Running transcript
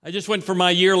I just went for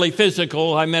my yearly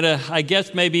physical. I'm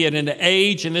at maybe at an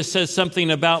age, and this says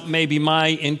something about maybe my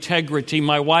integrity.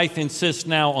 My wife insists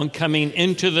now on coming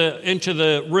into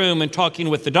the room and talking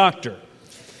with the doctor.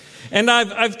 And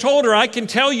I've told her I can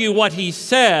tell you what he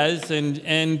says,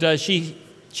 and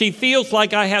she feels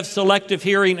like I have selective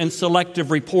hearing and selective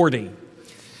reporting.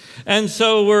 And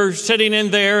so we're sitting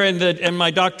in there, and my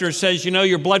doctor says,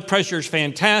 your blood pressure is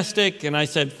fantastic. And I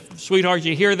said, sweetheart,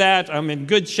 you hear that? I'm in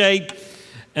good shape.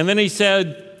 And then he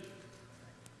said,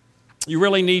 you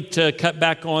really need to cut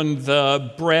back on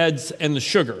the breads and the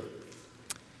sugar.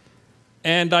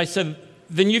 And I said,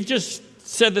 then you've just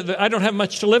said that I don't have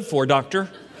much to live for, doctor.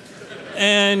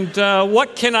 And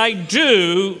what can I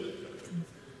do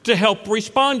to help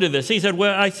respond to this? He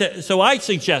said, so I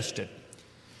suggested,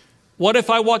 what if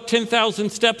I walk 10,000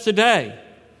 steps a day?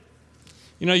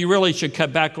 You really should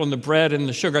cut back on the bread and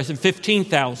the sugar. I said,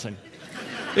 15,000.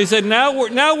 He said, now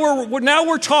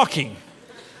we're talking.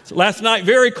 So last night,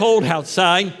 very cold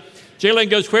outside. Jalen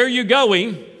goes, where are you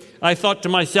going? I thought to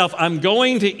myself, I'm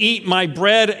going to eat my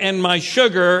bread and my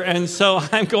sugar, and so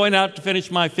I'm going out to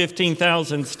finish my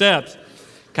 15,000 steps.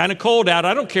 Kind of cold out.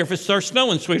 I don't care if it starts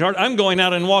snowing, sweetheart. I'm going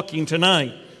out and walking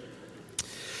tonight.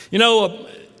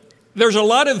 There's a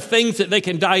lot of things that they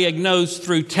can diagnose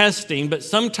through testing, but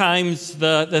sometimes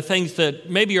the things that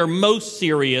maybe are most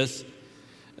serious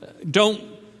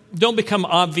don't become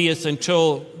obvious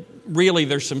until really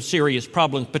there's some serious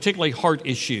problems, particularly heart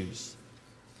issues.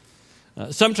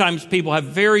 Sometimes people have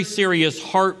very serious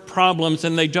heart problems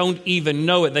and they don't even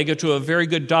know it. They go to a very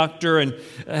good doctor and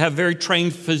have a very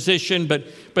trained physician, but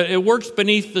it works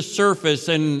beneath the surface,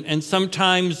 and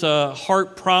sometimes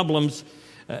heart problems,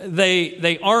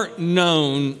 they aren't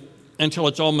known until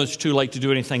it's almost too late to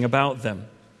do anything about them.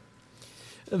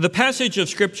 The passage of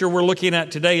Scripture we're looking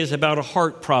at today is about a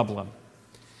heart problem.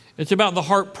 It's about the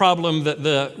heart problem that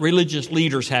the religious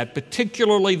leaders had,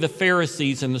 particularly the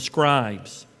Pharisees and the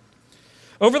scribes.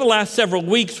 Over the last several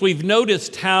weeks, we've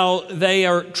noticed how they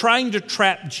are trying to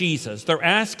trap Jesus. They're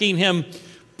asking him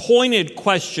pointed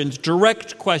questions,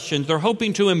 direct questions. They're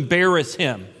hoping to embarrass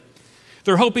him.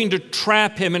 They're hoping to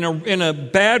trap him in a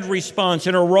bad response,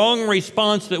 in a wrong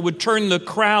response that would turn the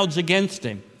crowds against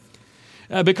him.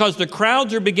 Because the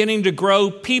crowds are beginning to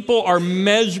grow, people are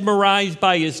mesmerized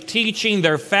by his teaching,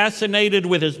 they're fascinated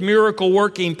with his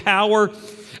miracle-working power,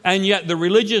 and yet the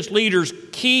religious leaders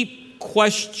keep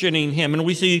questioning him. And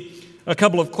we see a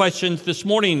couple of questions this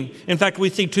morning. In fact, we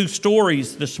see two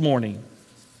stories this morning.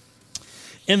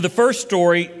 In the first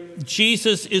story,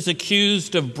 Jesus is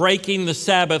accused of breaking the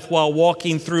Sabbath while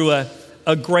walking through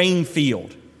a grain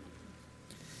field.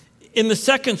 In the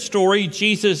second story,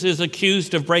 Jesus is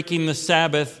accused of breaking the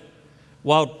Sabbath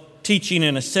while teaching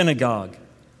in a synagogue.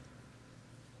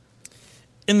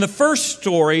 In the first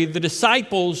story, the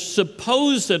disciples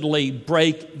supposedly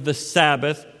break the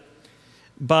Sabbath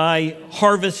by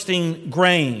harvesting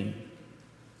grain.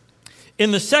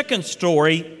 In the second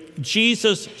story,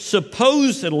 Jesus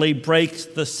supposedly breaks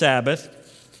the Sabbath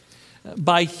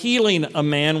by healing a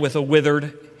man with a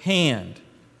withered hand.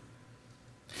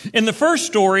 In the first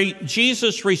story,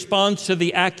 Jesus responds to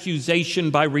the accusation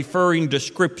by referring to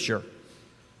Scripture.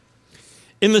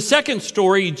 In the second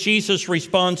story, Jesus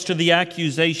responds to the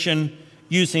accusation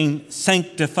using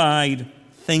sanctified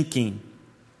thinking.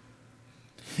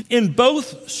 In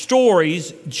both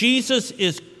stories, Jesus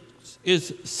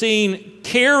is seen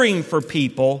caring for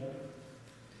people,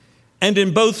 and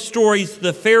in both stories,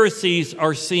 the Pharisees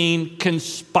are seen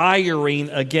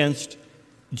conspiring against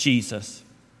Jesus.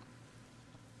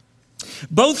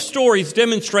 Both stories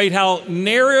demonstrate how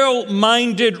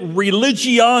narrow-minded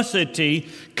religiosity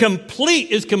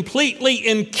is completely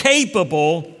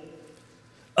incapable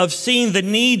of seeing the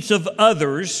needs of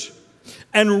others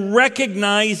and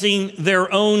recognizing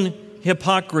their own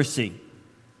hypocrisy.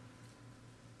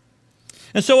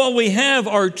 And so what we have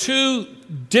are two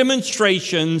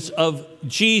demonstrations of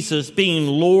Jesus being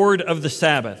Lord of the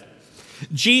Sabbath.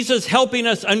 Jesus helping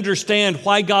us understand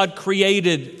why God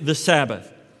created the Sabbath.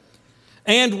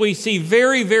 And we see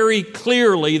very, very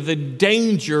clearly the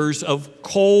dangers of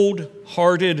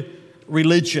cold-hearted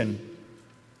religion.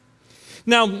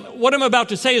 Now, what I'm about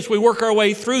to say as we work our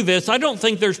way through this, I don't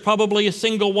think there's probably a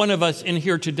single one of us in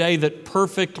here today that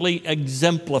perfectly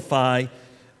exemplify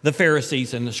the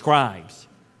Pharisees and the scribes.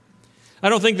 I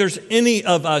don't think there's any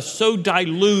of us so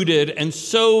diluted and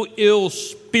so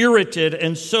ill-spirited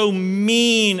and so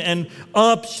mean and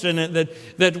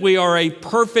obstinate that we are a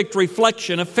perfect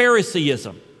reflection of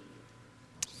Phariseeism.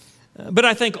 But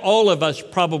I think all of us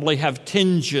probably have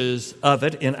tinges of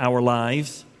it in our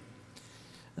lives.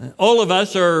 All of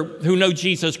us who know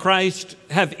Jesus Christ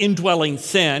have indwelling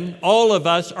sin. All of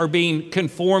us are being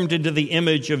conformed into the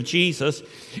image of Jesus.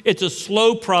 It's a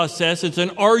slow process. It's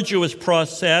an arduous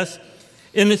process,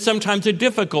 and it's sometimes a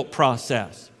difficult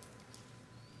process.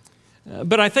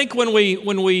 But I think when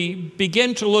we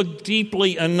begin to look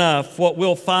deeply enough, what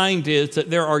we'll find is that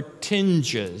there are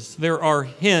tinges, there are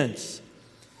hints,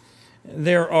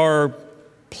 there are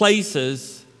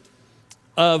places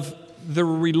of the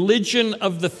religion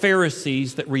of the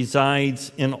Pharisees that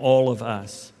resides in all of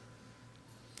us.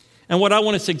 And what I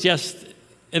want to suggest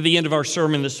at the end of our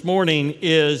sermon this morning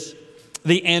is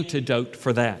the antidote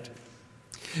for that.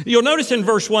 You'll notice in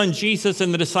verse 1, Jesus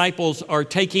and the disciples are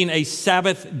taking a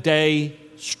Sabbath day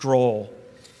stroll.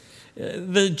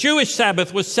 The Jewish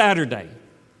Sabbath was Saturday,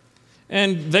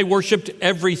 and they worshiped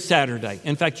every Saturday.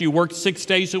 In fact, you worked 6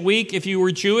 days a week if you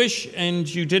were Jewish,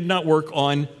 and you did not work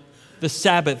on the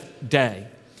Sabbath day.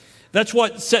 That's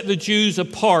what set the Jews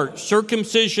apart,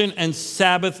 circumcision and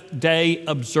Sabbath day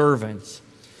observance.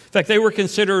 In fact, they were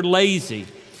considered lazy.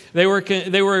 They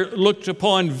were looked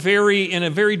upon in a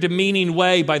very demeaning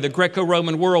way by the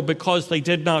Greco-Roman world because they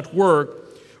did not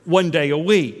work 1 day a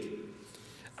week.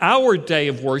 Our day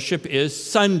of worship is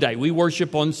Sunday. We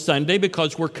worship on Sunday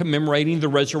because we're commemorating the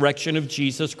resurrection of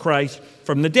Jesus Christ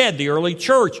from the dead. The early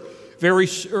church,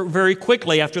 very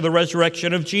quickly after the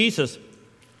resurrection of Jesus,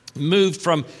 moved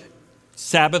from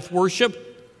Sabbath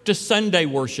worship to Sunday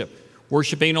worship,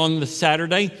 worshiping on the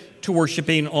Saturday to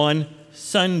worshiping on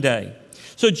Sunday.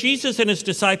 So Jesus and his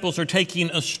disciples are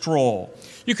taking a stroll.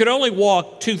 You could only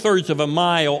walk 2/3 of a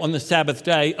mile on the Sabbath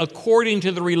day according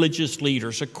to the religious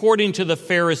leaders, according to the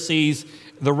Pharisees,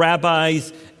 the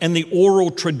rabbis, and the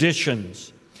oral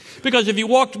traditions. Because if you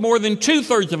walked more than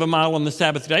 2/3 of a mile on the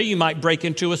Sabbath day, you might break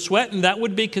into a sweat, and that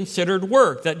would be considered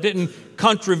work. That didn't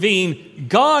contravene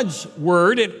God's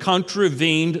word. It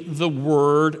contravened the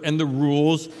word and the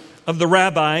rules of the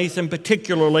rabbis, and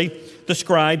particularly the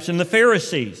scribes and the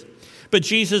Pharisees. But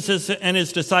Jesus and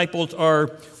his disciples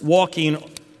are walking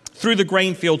through the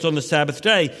grain fields on the Sabbath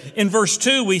day. In verse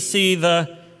 2, we see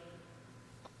the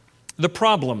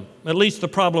problem, at least the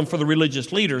problem for the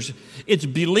religious leaders. It's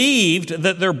believed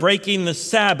that they're breaking the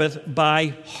Sabbath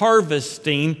by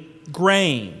harvesting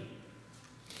grain.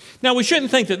 Now, we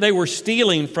shouldn't think that they were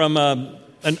stealing from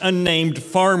an unnamed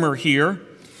farmer here.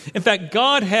 In fact,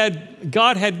 God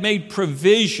had made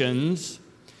provisions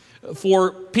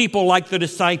for people like the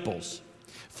disciples,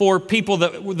 for people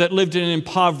that lived in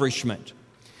impoverishment.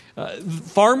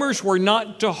 Farmers were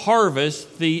not to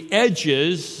harvest the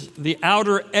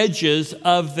outer edges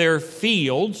of their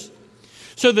fields,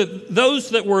 so that those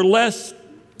that were less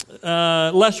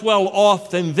well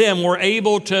off than them were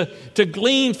able to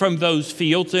glean from those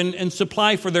fields and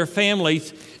supply for their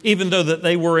families, even though that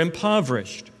they were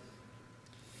impoverished.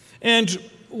 And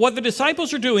what the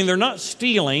disciples are doing, they're not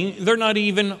stealing, they're not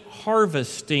even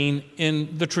harvesting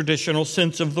in the traditional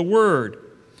sense of the word.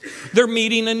 They're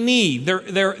meeting a need.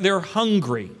 They're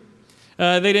hungry.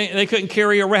 They couldn't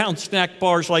carry around snack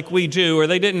bars like we do, or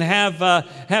they didn't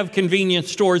have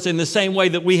convenience stores in the same way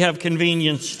that we have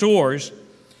convenience stores.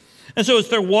 And so as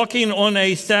they're walking on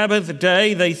a Sabbath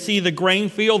day, they see the grain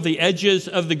field. The edges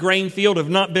of the grain field have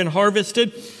not been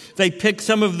harvested. They pick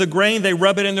some of the grain, they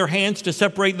rub it in their hands to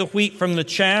separate the wheat from the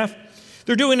chaff.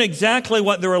 They're doing exactly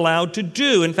what they're allowed to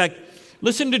do. In fact,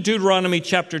 listen to Deuteronomy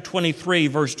chapter 23,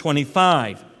 verse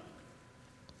 25.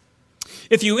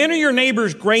 If you enter your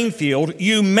neighbor's grain field,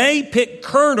 you may pick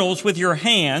kernels with your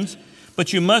hands,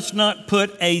 but you must not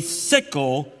put a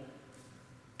sickle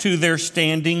to their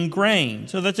standing grain.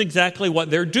 So that's exactly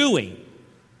what they're doing.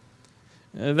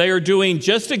 They are doing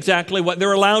just exactly what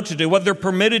they're allowed to do, what they're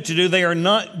permitted to do. They are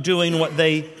not doing what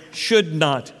they should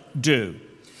not do.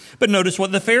 But notice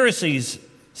what the Pharisees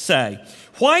say.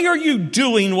 Why are you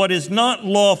doing what is not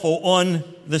lawful on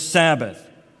the Sabbath?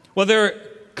 Well, they're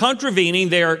contravening,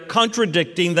 they are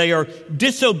contradicting, they are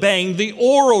disobeying the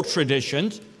oral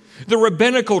traditions, the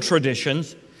rabbinical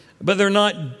traditions, but they're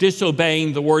not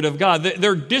disobeying the Word of God.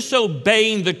 They're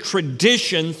disobeying the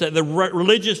traditions that the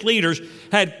religious leaders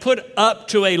had put up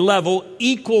to a level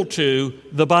equal to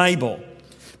the Bible.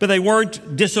 But they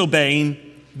weren't disobeying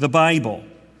the Bible.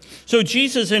 So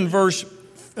Jesus in verse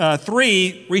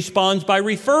 3 responds by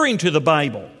referring to the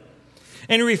Bible.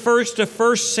 And he refers to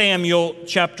 1 Samuel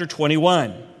chapter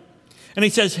 21. And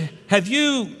he says, have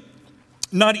you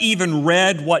not even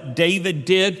read what David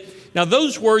did? Now,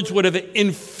 those words would have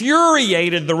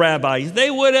infuriated the rabbis. They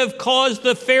would have caused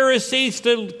the Pharisees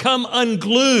to come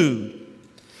unglued.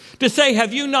 To say,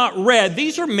 have you not read?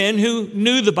 These are men who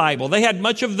knew the Bible. They had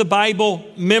much of the Bible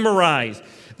memorized.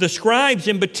 The scribes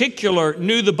in particular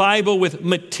knew the Bible with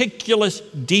meticulous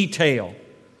detail.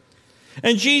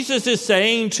 And Jesus is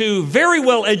saying to very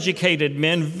well-educated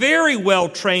men, very well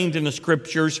trained in the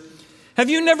Scriptures, have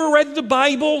you never read the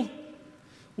Bible?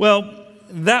 Well,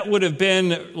 that would have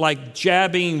been like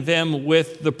jabbing them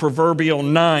with the proverbial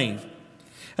knife.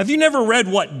 Have you never read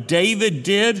what David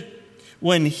did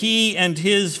when he and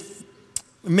his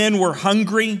men were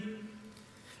hungry?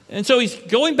 And so he's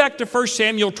going back to 1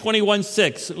 Samuel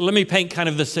 21:6. Let me paint kind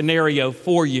of the scenario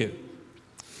for you.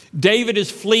 David is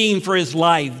fleeing for his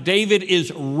life. David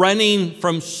is running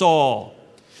from Saul.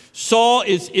 Saul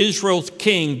is Israel's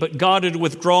king, but God had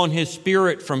withdrawn his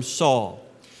spirit from Saul.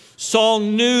 Saul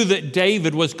knew that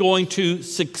David was going to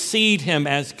succeed him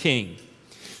as king.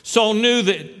 Saul knew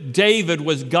that David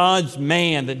was God's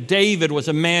man, that David was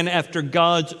a man after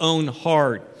God's own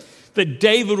heart, that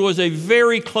David was a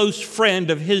very close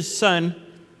friend of his son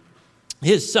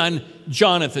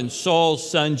Jonathan,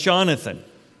 Saul's son Jonathan.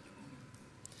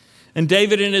 And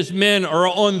David and his men are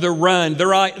on the run.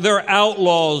 They're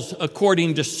outlaws,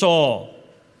 according to Saul.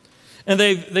 And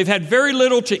they've had very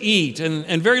little to eat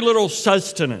and very little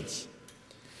sustenance.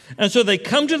 And so they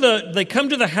come to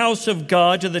the house of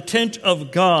God, to the tent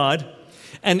of God.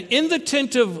 And in the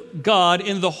tent of God,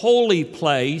 in the holy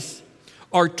place,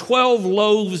 are 12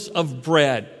 loaves of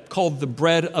bread, called the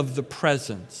bread of the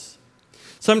presence.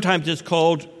 Sometimes it's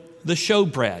called the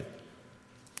showbread.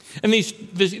 And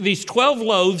these 12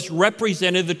 loaves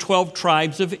represented the 12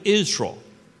 tribes of Israel.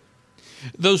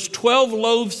 Those 12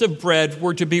 loaves of bread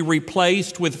were to be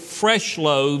replaced with fresh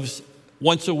loaves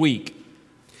once a week.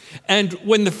 And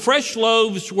when the fresh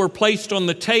loaves were placed on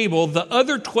the table, the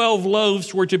other 12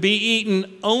 loaves were to be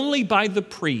eaten only by the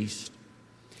priest,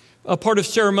 a part of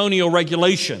ceremonial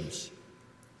regulations.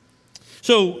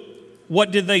 So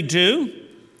what did they do?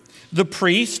 The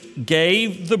priest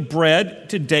gave the bread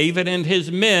to David and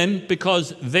his men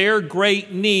because their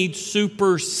great need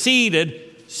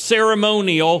superseded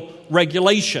ceremonial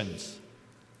regulations.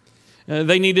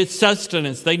 They needed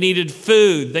sustenance. They needed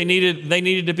food. They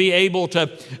needed to be able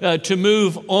to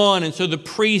move on. And so the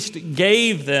priest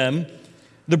gave them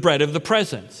the bread of the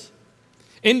presence,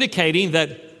 indicating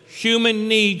that human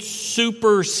need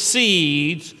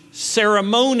supersedes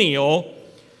ceremonial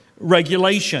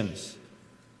regulations.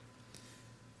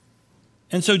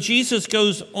 And so Jesus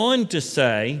goes on to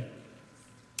say,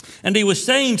 and he was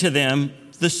saying to them,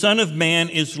 the Son of Man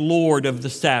is Lord of the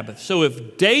Sabbath. So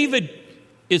if David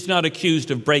is not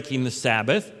accused of breaking the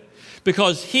Sabbath,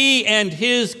 because he and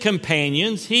his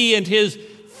companions, he and his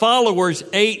followers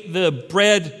ate the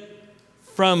bread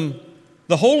from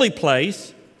the holy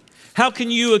place, how can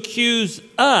you accuse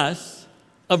us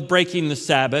of breaking the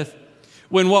Sabbath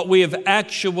when what we have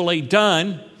actually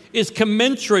done is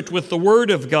commensurate with the Word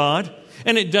of God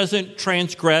and it doesn't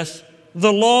transgress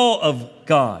the law of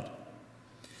God?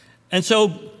 And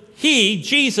so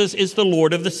Jesus, is the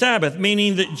Lord of the Sabbath,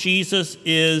 meaning that Jesus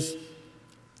is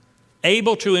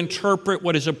able to interpret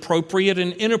what is appropriate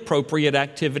and inappropriate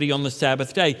activity on the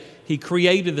Sabbath day. He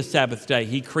created the Sabbath day.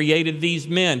 He created these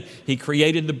men. He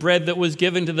created the bread that was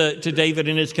given to David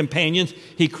and his companions.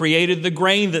 He created the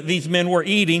grain that these men were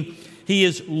eating. He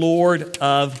is Lord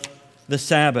of the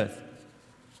Sabbath.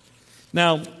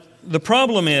 Now, the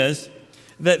problem is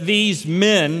that these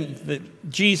men that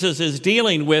Jesus is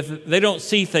dealing with, they don't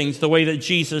see things the way that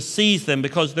Jesus sees them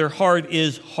because their heart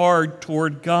is hard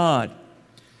toward God.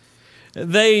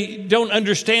 They don't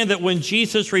understand that when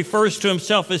Jesus refers to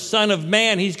himself as Son of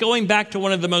Man, he's going back to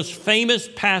one of the most famous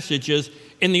passages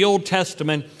in the Old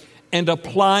Testament and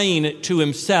applying it to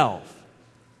himself.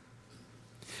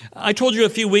 I told you a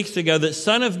few weeks ago that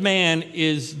Son of Man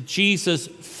is Jesus'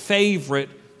 favorite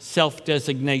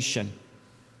self-designation.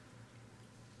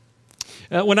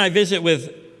 When I visit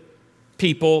with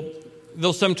people,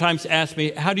 they'll sometimes ask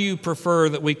me, how do you prefer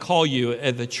that we call you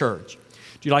at the church?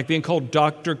 Do you like being called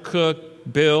Dr.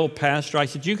 Cook, Bill, Pastor? I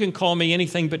said, you can call me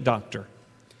anything but Doctor.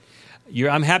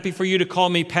 I'm happy for you to call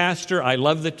me Pastor. I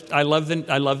love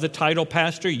the title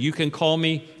Pastor. You can call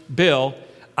me Bill.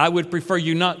 I would prefer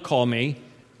you not call me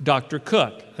Dr.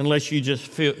 Cook, unless you just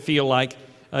feel like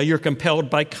you're compelled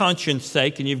by conscience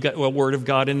sake and you've got a word of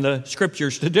God in the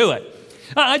Scriptures to do it.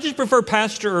 I just prefer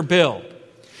Pastor or Bill.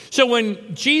 So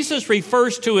when Jesus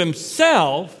refers to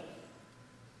himself,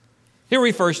 he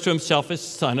refers to himself as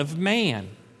Son of Man.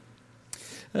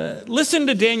 Listen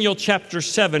to Daniel chapter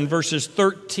 7, verses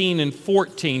 13 and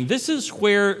 14. This is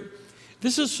where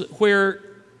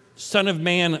Son of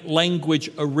Man language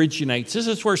originates. This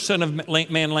is where Son of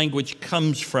Man language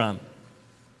comes from.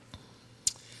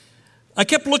 I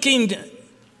kept looking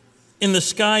in the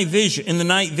sky vision, in the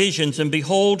night visions, and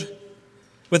behold,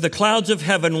 with the clouds of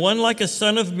heaven, one like a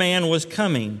son of man was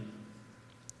coming.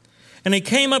 And he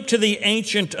came up to the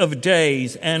Ancient of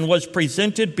Days and was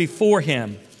presented before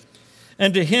him.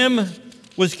 And to him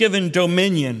was given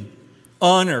dominion,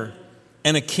 honor,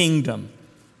 and a kingdom,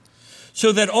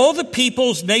 so that all the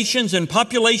peoples, nations, and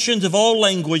populations of all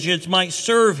languages might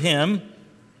serve him.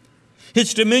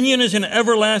 His dominion is an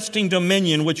everlasting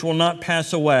dominion which will not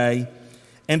pass away,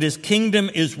 and his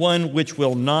kingdom is one which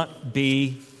will not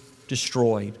be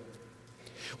destroyed.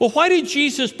 Well, why did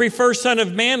Jesus prefer Son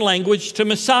of Man language to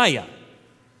Messiah?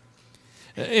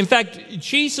 In fact,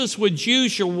 Jesus would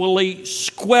usually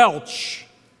squelch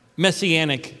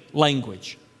messianic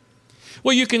language.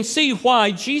 Well, you can see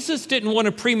why. Jesus didn't want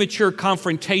a premature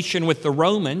confrontation with the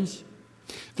Romans.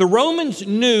 The Romans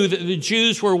knew that the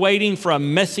Jews were waiting for a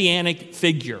messianic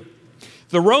figure.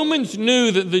 The Romans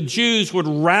knew that the Jews would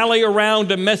rally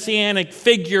around a messianic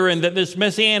figure and that this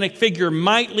messianic figure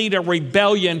might lead a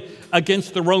rebellion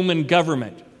against the Roman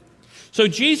government. So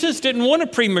Jesus didn't want a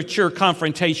premature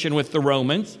confrontation with the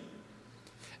Romans.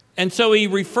 And so he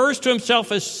refers to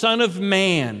himself as Son of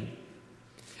Man.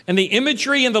 And the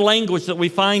imagery and the language that we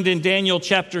find in Daniel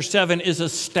chapter 7 is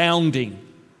astounding.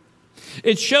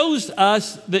 It shows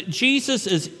us that Jesus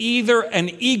is either an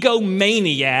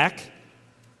egomaniac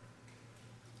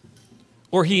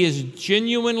or he is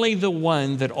genuinely the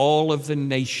one that all of the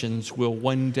nations will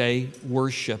one day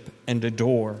worship and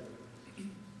adore.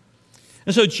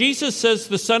 And so Jesus says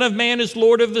the Son of Man is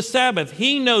Lord of the Sabbath.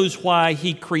 He knows why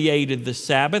he created the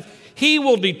Sabbath. He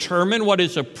will determine what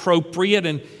is appropriate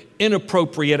and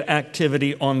inappropriate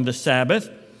activity on the Sabbath.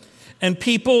 And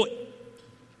people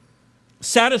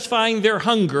satisfying their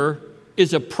hunger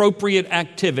is appropriate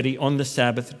activity on the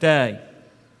Sabbath day.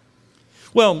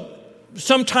 Well,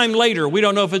 sometime later, we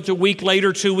don't know if it's a week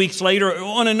later, 2 weeks later,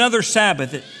 on another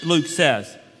Sabbath, Luke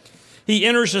says, he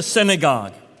enters a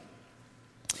synagogue.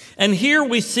 And here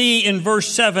we see in verse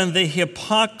 7 the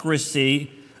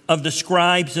hypocrisy of the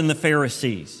scribes and the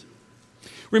Pharisees.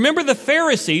 Remember, the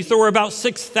Pharisees, there were about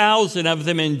 6,000 of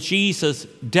them in Jesus'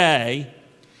 day,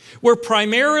 were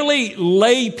primarily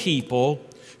lay people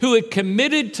who had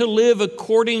committed to live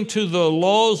according to the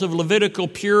laws of Levitical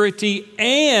purity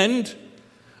and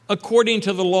according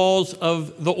to the laws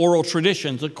of the oral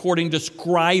traditions, according to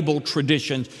scribal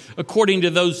traditions, according to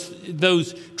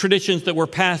those traditions that were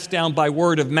passed down by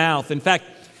word of mouth. In fact,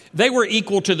 they were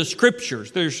equal to the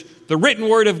scriptures. There's the written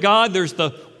word of God, there's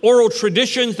the oral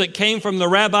traditions that came from the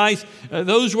rabbis.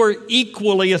 Those were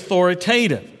equally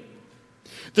authoritative.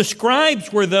 The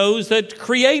scribes were those that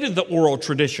created the oral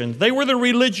traditions. They were the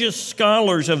religious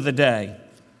scholars of the day.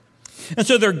 And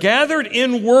so they're gathered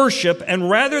in worship, and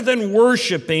rather than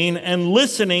worshiping and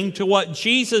listening to what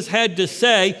Jesus had to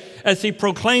say as he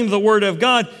proclaimed the word of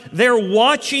God, they're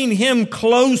watching him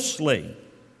closely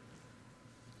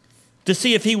to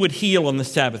see if he would heal on the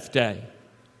Sabbath day.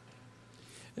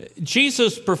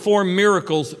 Jesus performed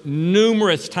miracles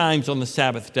numerous times on the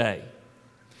Sabbath day.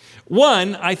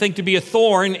 One, I think, to be a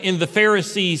thorn in the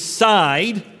Pharisees'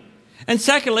 side, and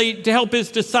secondly, to help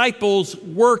his disciples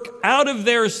work out of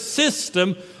their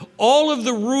system all of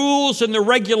the rules and the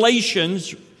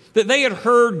regulations that they had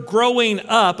heard growing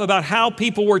up about how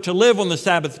people were to live on the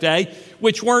Sabbath day,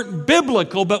 which weren't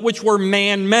biblical, but which were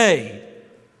man-made.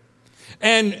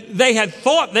 And they had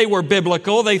thought they were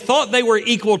biblical, they thought they were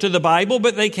equal to the Bible,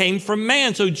 but they came from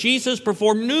man. So Jesus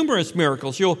performed numerous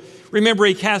miracles. You'll remember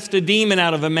he cast a demon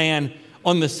out of a man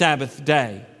on the Sabbath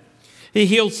day. He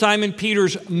healed Simon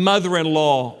Peter's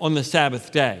mother-in-law on the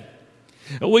Sabbath day.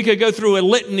 We could go through a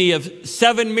litany of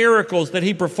 7 miracles that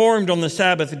he performed on the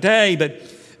Sabbath day, but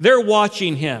they're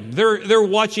watching him. They're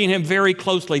watching him very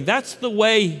closely. That's the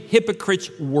way hypocrites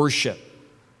worship.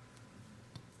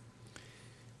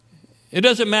 It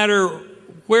doesn't matter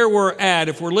where we're at,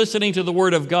 if we're listening to the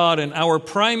Word of God, and our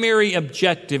primary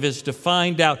objective is to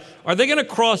find out, are they going to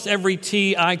cross every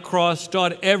T I cross,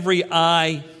 dot every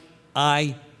I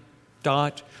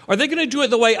dot? Are they going to do it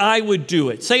the way I would do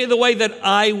it? Say it the way that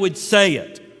I would say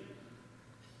it?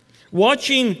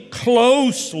 Watching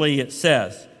closely, it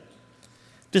says,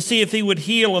 to see if he would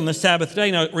heal on the Sabbath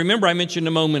day. Now, remember I mentioned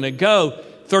a moment ago,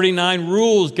 39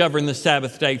 rules govern the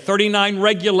Sabbath day, 39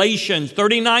 regulations,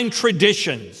 39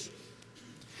 traditions,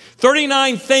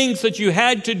 39 things that you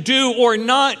had to do or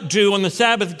not do on the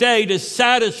Sabbath day to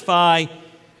satisfy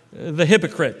the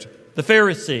hypocrite, the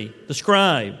Pharisee, the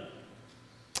scribe.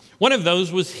 One of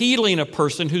those was healing a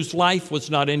person whose life was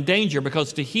not in danger,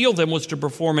 because to heal them was to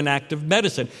perform an act of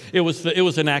medicine. It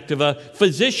was an act of a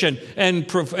physician, and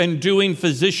doing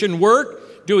physician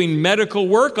work, doing medical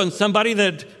work on somebody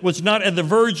that was not at the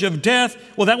verge of death,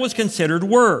 well, that was considered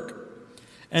work.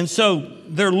 And so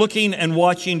they're looking and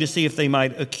watching to see if they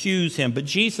might accuse him. But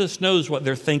Jesus knows what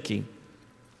they're thinking.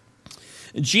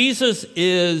 Jesus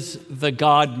is the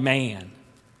God-man.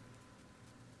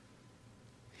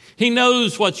 He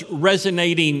knows what's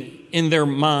resonating in their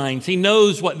minds. He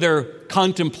knows what they're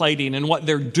contemplating and what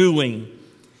they're doing.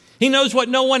 He knows what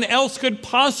no one else could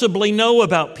possibly know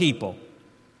about people.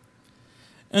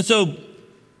 And so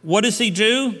what does he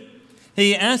do?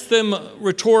 He asks them a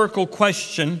rhetorical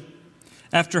question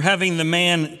after having the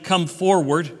man come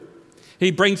forward.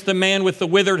 He brings the man with the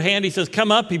withered hand. He says,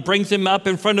 come up. He brings him up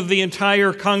in front of the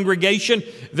entire congregation.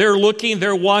 They're looking,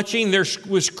 they're watching, they're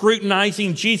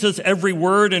scrutinizing Jesus' every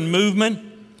word and movement.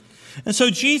 And so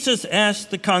Jesus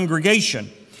asked the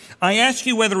congregation, I ask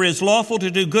you whether it is lawful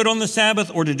to do good on the Sabbath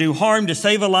or to do harm, to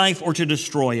save a life or to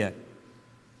destroy it.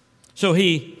 So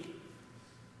he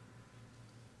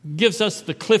gives us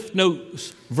the Cliff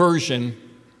Notes version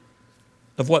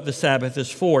of what the Sabbath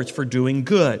is for. It's for doing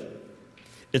good.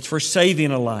 It's for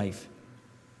saving a life.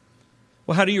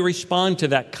 Well, how do you respond to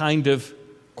that kind of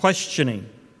questioning?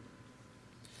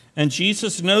 And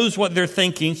Jesus knows what they're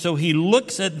thinking, so he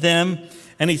looks at them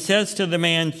and he says to the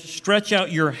man, stretch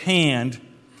out your hand.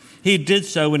 He did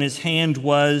so, and his hand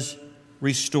was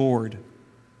restored.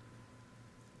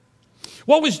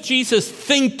 What was Jesus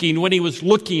thinking when he was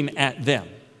looking at them?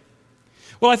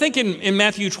 Well, I think in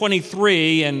Matthew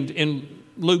 23 and in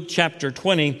Luke chapter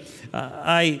 20,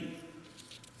 I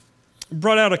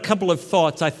brought out a couple of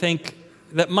thoughts, I think,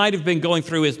 that might have been going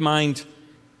through his mind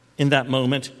in that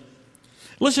moment.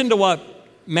 Listen to what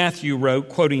Matthew wrote,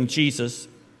 quoting Jesus.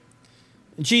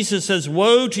 Jesus says,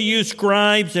 woe to you,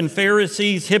 scribes and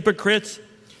Pharisees, hypocrites,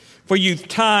 for you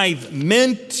tithe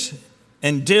mint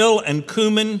and dill and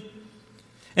cumin,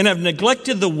 and have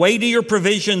neglected the weightier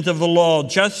provisions of the law,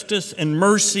 justice and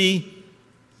mercy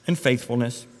and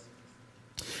faithfulness.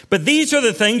 But these are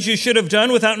the things you should have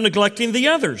done without neglecting the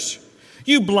others.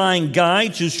 You blind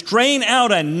guides who strain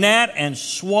out a gnat and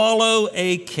swallow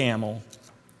a camel.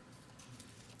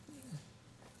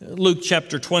 Luke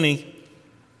chapter 20.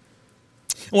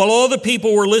 While all the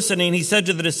people were listening, he said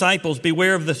to the disciples,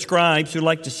 beware of the scribes who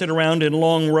like to sit around in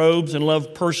long robes and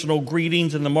love personal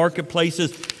greetings in the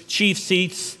marketplaces, chief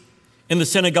seats in the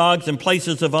synagogues and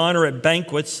places of honor at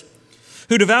banquets,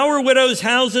 who devour widows'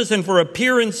 houses and for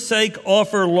appearance sake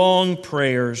offer long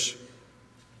prayers.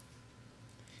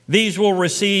 These will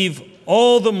receive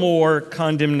all the more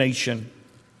condemnation.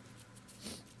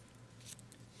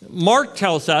 Mark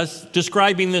tells us,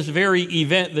 describing this very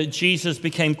event, that Jesus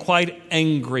became quite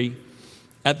angry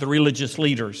at the religious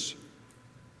leaders.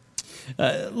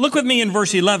 Look with me in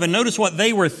verse 11. Notice what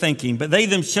they were thinking. But they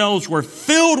themselves were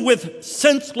filled with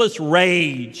senseless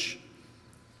rage.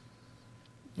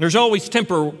 There's always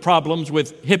temper problems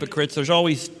with hypocrites. There's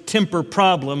always temper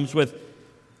problems with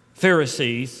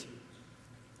Pharisees.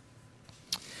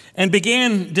 And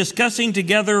began discussing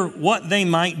together what they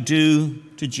might do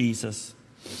to Jesus.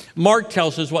 Mark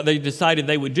tells us what they decided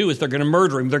they would do is they're going to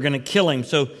murder him. They're going to kill him.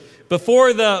 So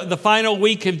before the final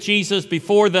week of Jesus,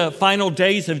 before the final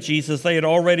days of Jesus, they had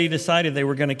already decided they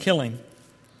were going to kill him.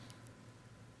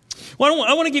 Well,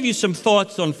 I want to give you some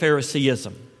thoughts on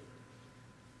Phariseeism.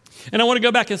 And I want to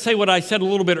go back and say what I said a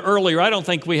little bit earlier. I don't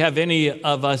think we have any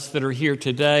of us that are here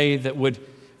today that would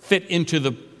fit into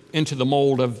the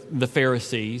mold of the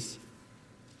Pharisees.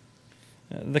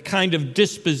 The kind of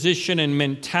disposition and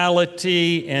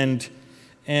mentality and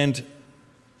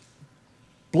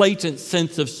blatant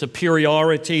sense of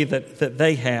superiority that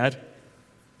they had.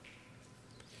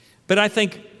 But I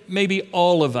think maybe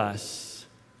all of us,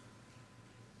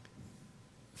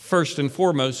 first and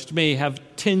foremost, may have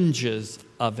tinges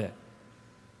of it.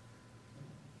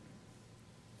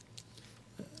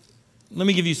 Let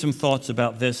me give you some thoughts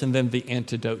about this and then the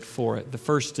antidote for it. The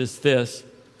first is this.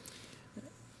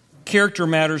 Character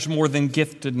matters more than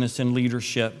giftedness in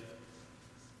leadership.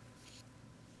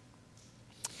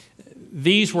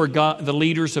 These were the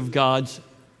leaders of God's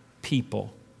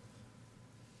people.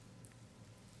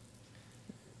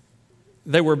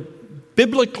 They were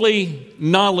biblically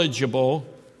knowledgeable,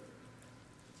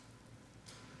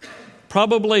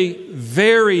 probably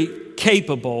very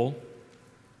capable,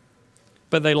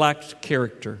 but they lacked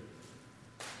character.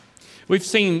 We've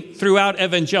seen throughout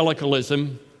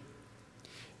evangelicalism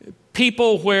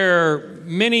people where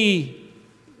many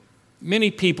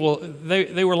people,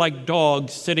 they were like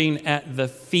dogs sitting at the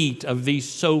feet of these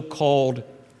so-called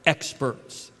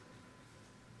experts.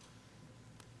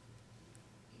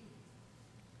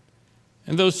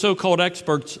 And those so-called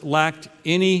experts lacked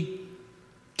any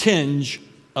tinge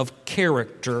of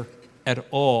character at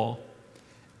all,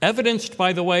 evidenced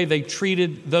by the way they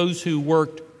treated those who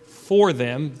worked for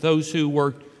them, those who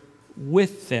worked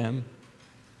with them,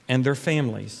 and their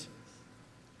families.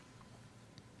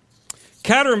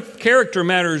 Character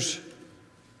matters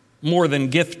more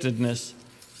than giftedness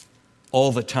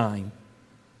all the time.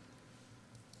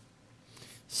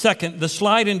 Second, the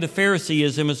slide into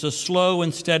Phariseeism is a slow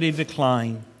and steady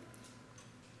decline.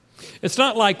 It's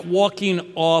not like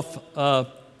walking off a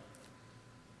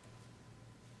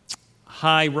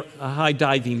high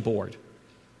diving board,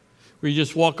 where you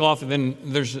just walk off and then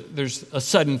there's a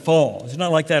sudden fall. It's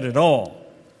not like that at all.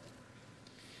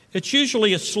 It's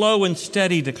usually a slow and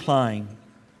steady decline.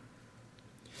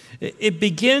 It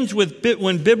begins with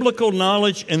when biblical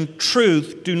knowledge and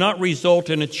truth do not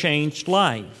result in a changed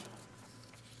life.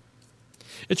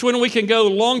 It's when we can go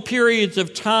long periods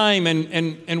of time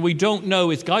and we don't know,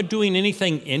 is God doing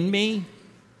anything in me?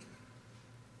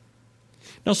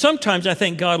 Now, sometimes I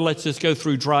think God lets us go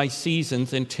through dry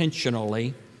seasons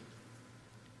intentionally.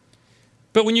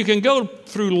 But when you can go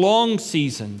through long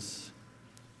seasons,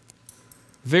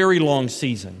 very long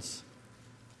seasons,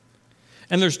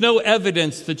 and there's no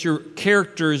evidence that your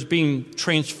character is being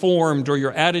transformed or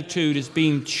your attitude is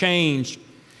being changed,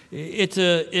 it's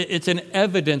an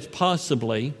evidence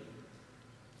possibly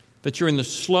that you're in the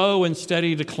slow and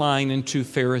steady decline into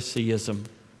Phariseeism.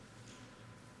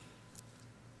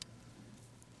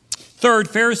 Third,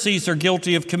 Pharisees are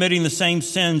guilty of committing the same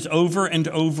sins over and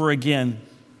over again.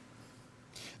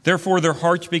 Therefore, their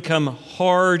hearts become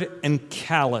hard and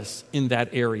callous in that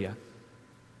area.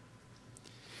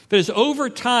 That is,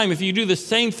 over time, if you do the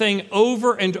same thing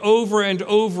over and over and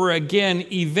over again,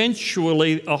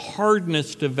 eventually a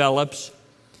hardness develops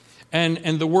and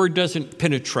the word doesn't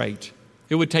penetrate.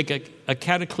 It would take a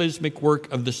cataclysmic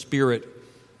work of the Spirit,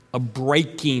 a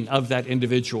breaking of that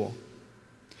individual.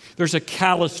 There's a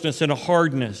callousness and a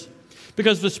hardness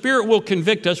because the Spirit will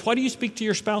convict us. Why do you speak to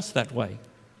your spouse that way?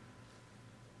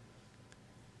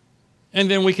 And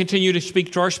then we continue to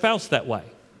speak to our spouse that way.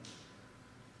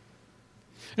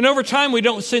 And over time, we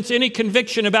don't sense any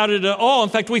conviction about it at all. In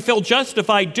fact, we feel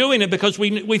justified doing it because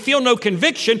we feel no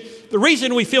conviction. The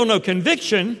reason we feel no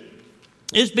conviction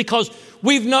is because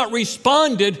we've not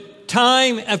responded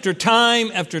time after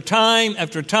time after time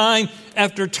after time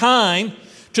after time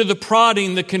to the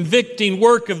prodding, the convicting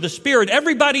work of the Spirit.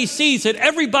 Everybody sees it.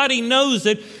 Everybody knows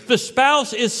it. The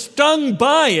spouse is stung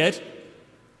by it.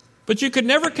 But you could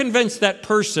never convince that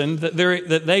person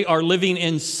that they are living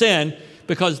in sin,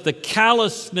 because the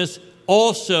callousness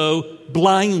also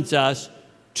blinds us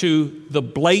to the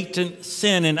blatant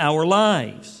sin in our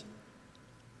lives.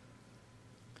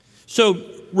 So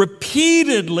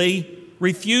repeatedly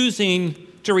refusing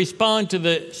to respond to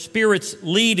the Spirit's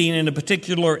leading in a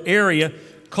particular area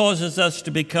causes us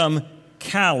to become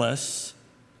callous,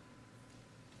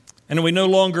 and we no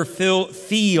longer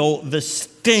feel the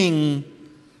sting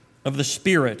of the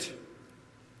Spirit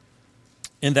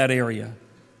in that area.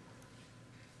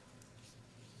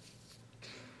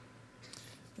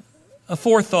 A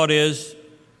fourth thought is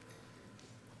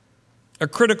a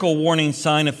critical warning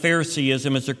sign of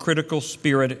Phariseeism is a critical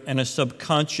spirit and a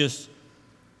subconscious,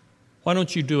 why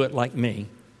don't you do it like me?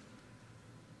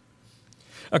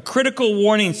 A critical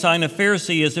warning sign of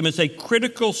Phariseeism is a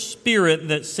critical spirit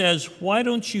that says, why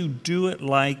don't you do it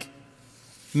like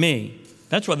me?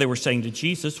 That's what they were saying to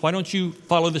Jesus. Why don't you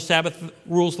follow the Sabbath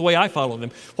rules the way I follow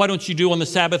them? Why don't you do on the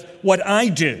Sabbath what I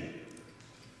do?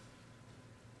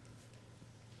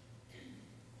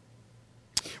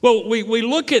 Well, we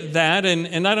look at that,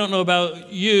 and I don't know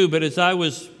about you, but as I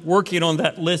was working on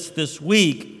that list this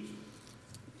week,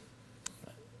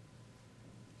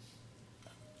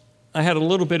 I had a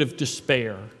little bit of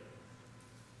despair.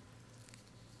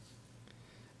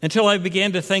 Until I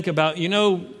began to think about,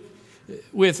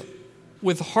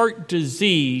 with heart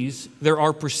disease, there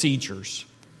are procedures.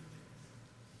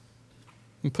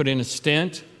 You put in a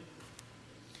stent.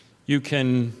 You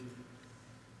can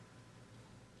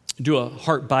do a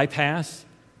heart bypass.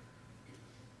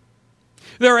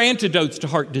 There are antidotes to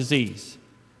heart disease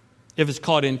if it's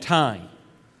caught in time.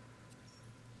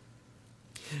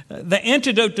 The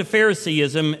antidote to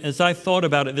Phariseeism, as I thought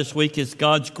about it this week, is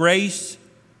God's grace,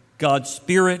 God's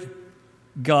Spirit,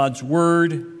 God's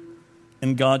Word,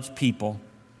 and God's people.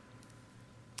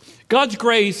 God's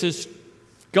grace is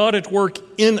God at work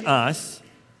in us,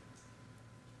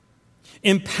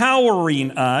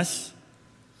 empowering us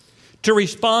to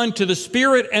respond to the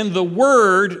Spirit and the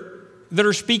Word that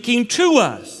are speaking to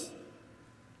us.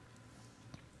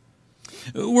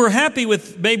 We're happy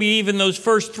with maybe even those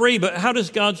first three, but how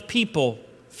does God's people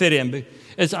fit in?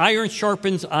 As iron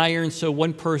sharpens iron, so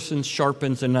one person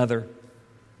sharpens another.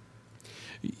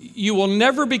 You will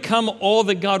never become all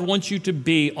that God wants you to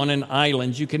be on an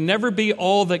island. You can never be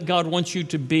all that God wants you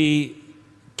to be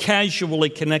casually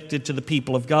connected to the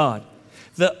people of God.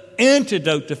 The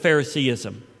antidote to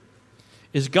Phariseeism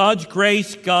is God's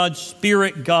grace, God's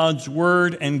Spirit, God's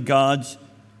Word, and God's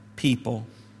people.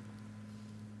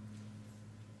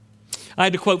 I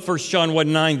had to quote 1 John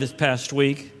 1:9 this past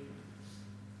week.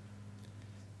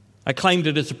 I claimed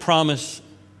it as a promise.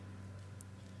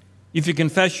 If you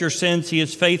confess your sins, He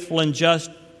is faithful and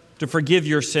just to forgive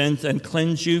your sins and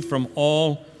cleanse you from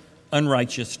all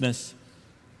unrighteousness.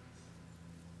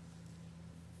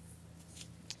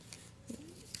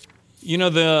 You know,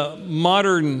 the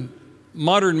modern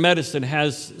medicine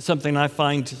has something I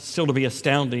find still to be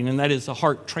astounding, and that is a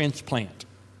heart transplant.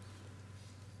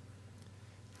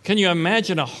 Can you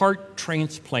imagine a heart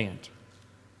transplant?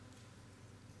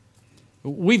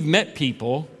 We've met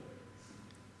people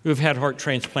who have had heart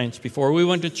transplants before. We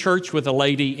went to church with a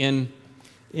lady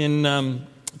in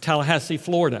Tallahassee,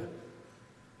 Florida,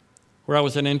 where I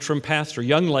was an interim pastor.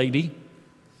 Young lady,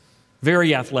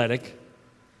 very athletic,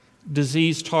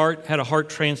 diseased heart, had a heart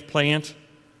transplant.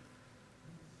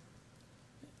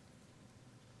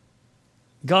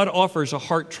 God offers a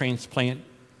heart transplant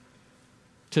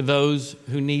to those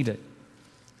who need it.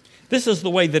 This is the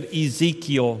way that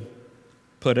Ezekiel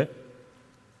put it.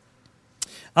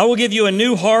 I will give you a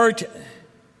new heart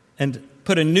and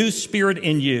put a new spirit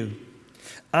in you.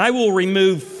 I will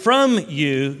remove from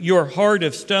you your heart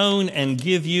of stone and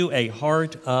give you a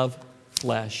heart of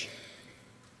flesh.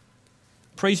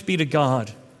 Praise be to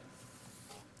God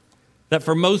that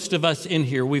for most of us in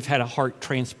here, we've had a heart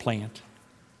transplant.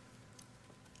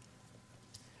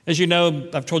 As you know,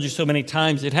 I've told you so many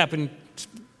times, it happened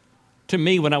to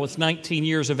me when I was 19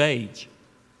 years of age.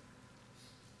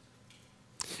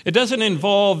 It doesn't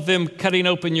involve them cutting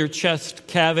open your chest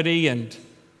cavity and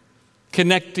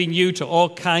connecting you to all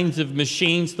kinds of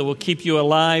machines that will keep you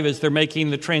alive as they're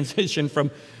making the transition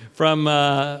from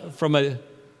a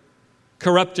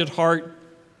corrupted heart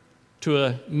to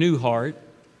a new heart.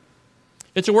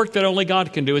 It's a work that only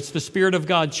God can do. It's the Spirit of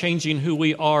God changing who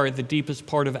we are at the deepest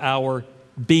part of our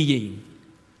being.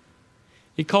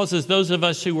 He causes those of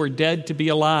us who were dead to be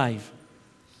alive,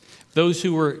 those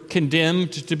who were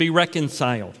condemned to be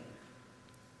reconciled.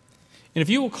 And if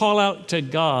you will call out to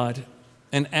God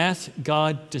and ask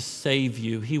God to save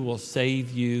you, He will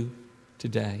save you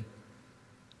today.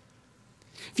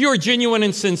 If you are genuine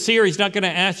and sincere, He's not going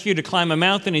to ask you to climb a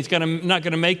mountain. He's not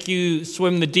going to make you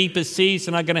swim the deepest seas.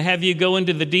 He's not going to have you go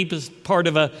into the deepest part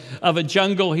of a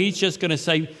jungle. He's just going to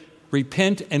say,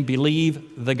 repent and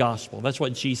believe the gospel. That's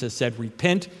what Jesus said.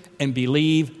 Repent and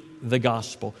believe the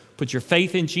gospel. Put your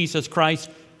faith in Jesus Christ,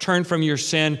 turn from your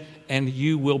sin, and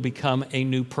you will become a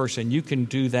new person. You can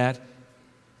do that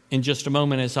in just a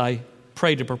moment as I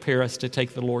pray to prepare us to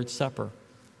take the Lord's Supper.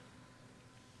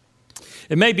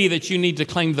 It may be that you need to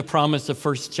claim the promise of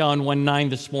 1 John 1:9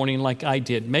 this morning like I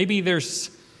did. Maybe there's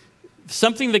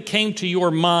something that came to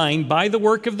your mind by the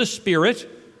work of the Spirit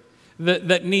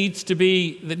that needs to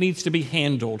be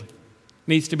handled,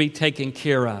 needs to be taken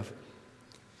care of.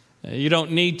 You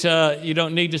don't need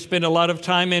to spend a lot of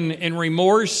time in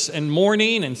remorse and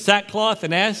mourning and sackcloth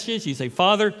and ashes. You say,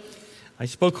 Father, I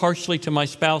spoke harshly to my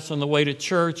spouse on the way to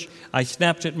church. I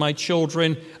snapped at my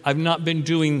children. I've not been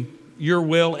doing your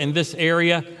will in this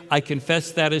area. I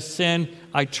confess that as sin.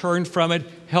 I turn from it.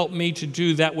 Help me to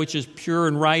do that which is pure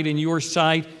and right in your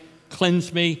sight.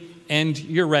 Cleanse me. And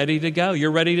you're ready to go.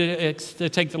 You're ready to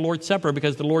take the Lord's Supper,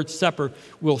 because the Lord's Supper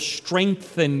will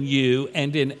strengthen you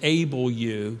and enable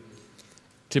you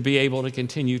to be able to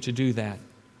continue to do that.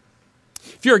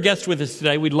 If you're a guest with us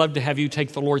today, we'd love to have you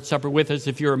take the Lord's Supper with us.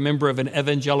 If you're a member of an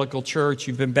evangelical church,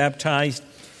 you've been baptized,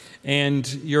 and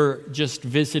you're just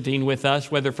visiting with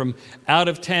us, whether from out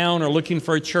of town or looking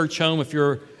for a church home, if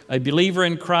you're a believer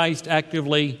in Christ,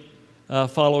 actively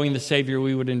following the Savior,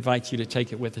 we would invite you to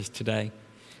take it with us today.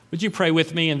 Would you pray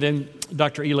with me? And then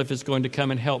Dr. Elif is going to come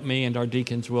and help me, and our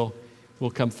deacons will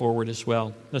come forward as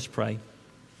well. Let's pray.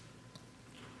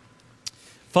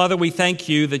 Father, we thank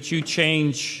you that you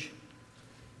change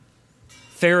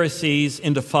Pharisees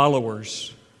into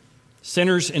followers,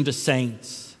 sinners into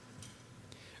saints,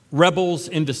 rebels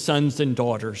into sons and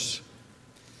daughters.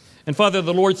 And Father,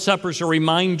 the Lord's Supper is a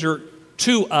reminder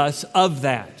to us of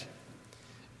that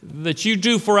you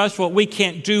do for us what we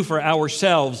can't do for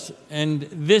ourselves. And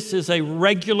this is a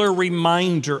regular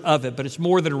reminder of it, but it's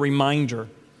more than a reminder.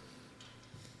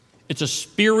 It's a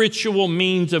spiritual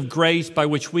means of grace by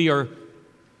which we are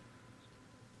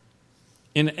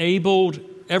enabled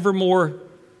ever more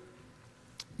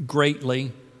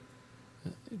greatly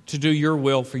to do your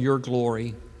will for your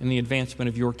glory. in the advancement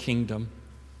of your kingdom.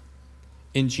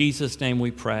 In Jesus' name we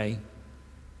pray.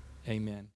 Amen.